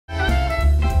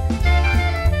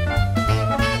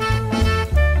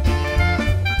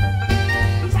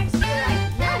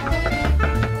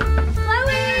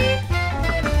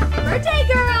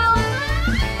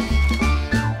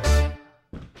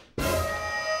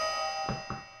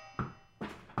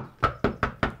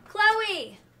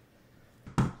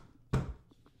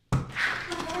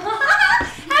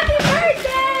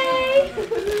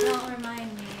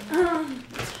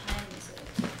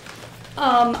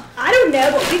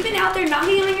we've been out there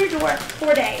knocking on your door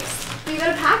for days. You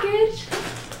got a package?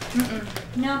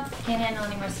 No, can't handle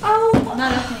any more stuff. Oh.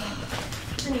 Not opening it.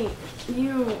 Honey,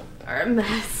 you are a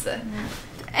mess.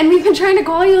 And we've been trying to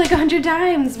call you like 100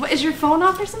 times. What, is your phone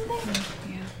off or something?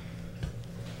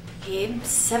 Yeah.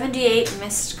 78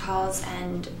 missed calls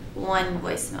and 1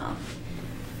 voicemail.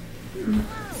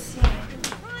 Let's see.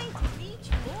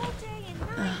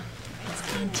 Oh,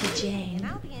 it's Auntie Jane.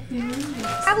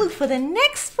 Probably for the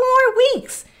next 4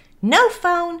 weeks. No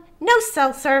phone, no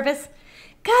cell service.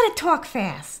 Gotta talk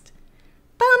fast.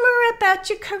 Bummer about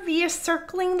your career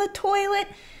circling the toilet,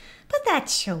 but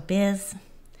that's showbiz.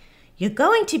 You're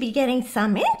going to be getting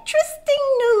some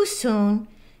interesting news soon.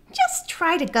 Just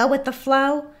try to go with the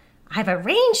flow. I've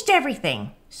arranged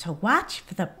everything, so watch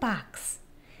for the box.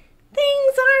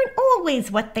 Things aren't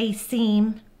always what they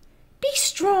seem. Be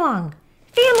strong.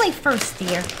 Family first,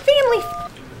 dear. Family.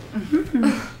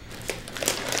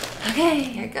 Okay,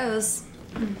 here it goes.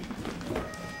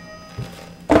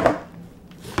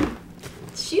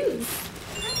 Shoes.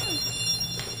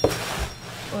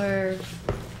 Or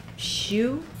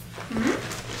shoe.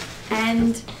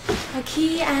 And a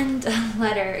key and a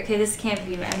letter. Okay, this can't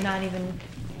be right. I'm not even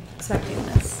expecting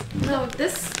this. No,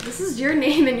 this is your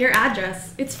name and your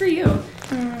address. It's for you.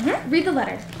 Read the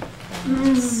letter.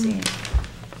 Let's see.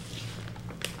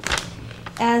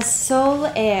 As sole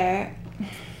heir...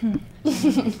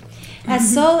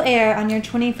 As sole heir on your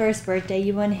 21st birthday,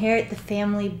 you will inherit the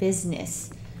family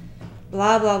business.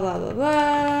 Blah, blah, blah, blah,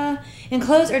 blah.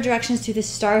 Enclose or directions to the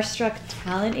Starstruck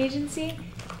Talent Agency.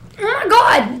 Oh my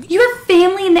god! You have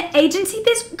family in the agency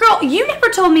biz? Girl, you never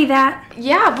told me that.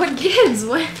 Yeah, what kids?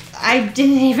 What? I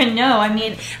didn't even know. I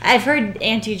mean, I've heard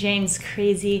Auntie Jane's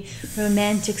crazy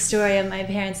romantic story of my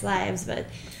parents' lives, but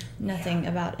nothing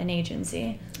about an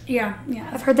agency. Yeah,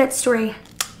 I've heard that story.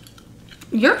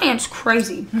 Your aunt's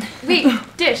crazy. Wait,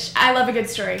 Dish, I love a good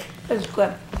story. That's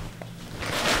good.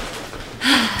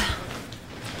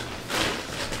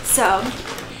 So,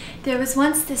 there was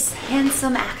once this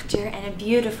handsome actor and a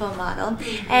beautiful model,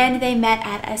 and they met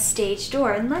at a stage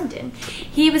door in London.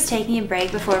 He was taking a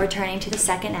break before returning to the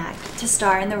second act to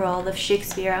star in the role of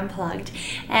Shakespeare Unplugged,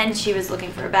 and she was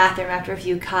looking for a bathroom after a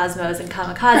few Cosmos and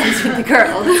Kamikazes with the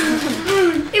girls.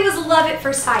 It was love at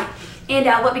first sight. And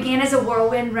what began as a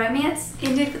whirlwind romance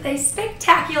ended with a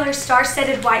spectacular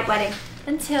star-studded white wedding.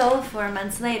 Until 4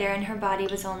 months later, and her body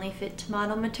was only fit to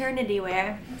model maternity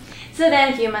wear. So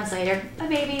then, a few months later, a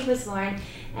baby was born,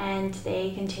 and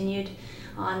they continued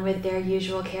on with their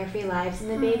usual carefree lives, and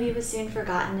the baby was soon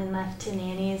forgotten and left to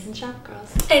nannies and shop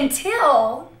girls.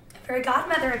 Until a fairy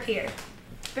godmother appeared.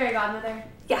 Fairy godmother.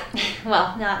 Yeah.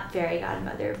 Well, not fairy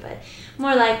godmother, but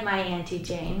more like my Auntie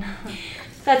Jane.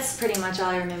 That's pretty much all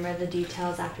I remember. The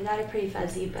details after that are pretty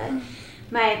fuzzy, but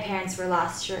my parents were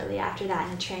lost shortly after that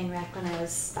in a train wreck when I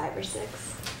was 5 or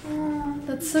 6. Oh,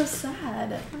 that's so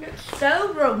sad.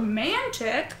 So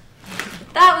romantic.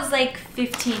 That was like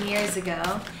 15 years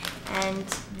ago, and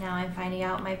now I'm finding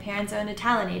out my parents owned a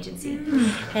talent agency,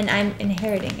 and I'm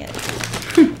inheriting it.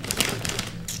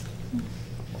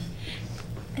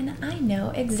 And I know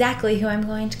exactly who I'm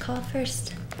going to call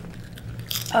first.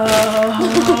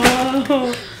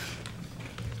 Oh.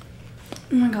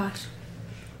 Oh my gosh.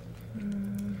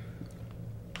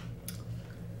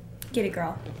 Get it,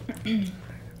 girl.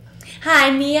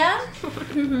 Hi, Mia.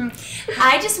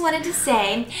 I just wanted to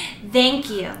say thank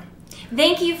you.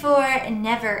 Thank you for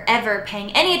never, ever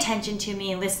paying any attention to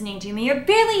me, listening to me, or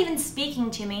barely even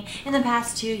speaking to me in the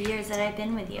past 2 years that I've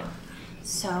been with you.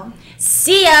 So,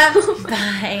 see ya!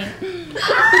 Bye.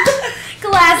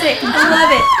 Classic. I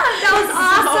love it. That was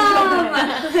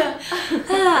awesome.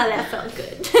 That felt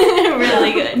good.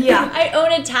 Really good. Yeah. I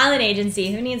own a talent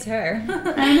agency. Who needs her?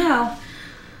 I know.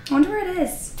 I wonder where it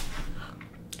is.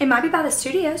 It might be by the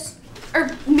studios. Or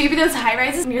maybe those high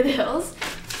rises near the hills.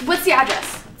 What's the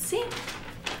address? Let's see.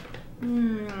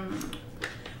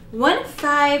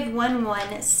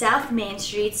 1511 South Main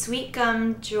Street, Sweet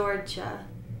Gum, Georgia.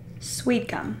 Sweet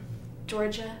gum.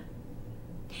 Georgia.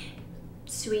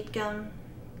 Sweet Gum,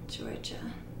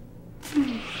 Georgia.